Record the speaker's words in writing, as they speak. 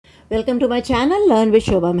Welcome to my channel, Learn with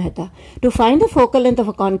Shobhamehta. To find the focal length of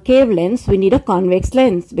a concave lens, we need a convex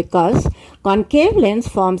lens because concave lens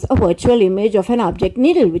forms a virtual image of an object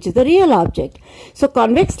needle, which is the real object. So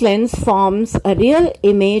convex lens forms a real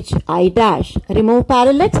image I dash. Remove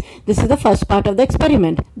parallax. This is the first part of the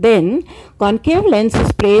experiment. Then concave lens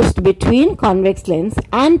is placed between convex lens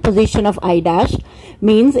and position of I dash,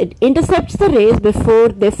 means it intercepts the rays before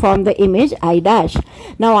they form the image I dash.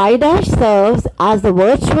 Now I dash serves as the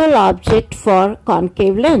virtual object for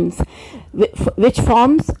concave lens, which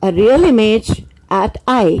forms a real image at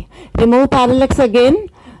I. Remove parallax again.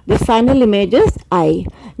 This final image is I.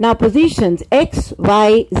 Now positions X,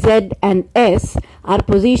 Y, Z and S are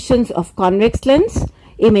positions of convex lens,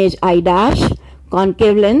 image I dash,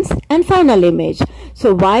 concave lens and final image.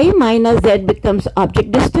 So Y minus Z becomes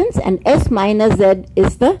object distance and S minus Z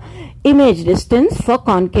is the image distance for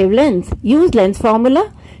concave lens. Use lens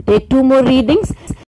formula. Take 2 more readings.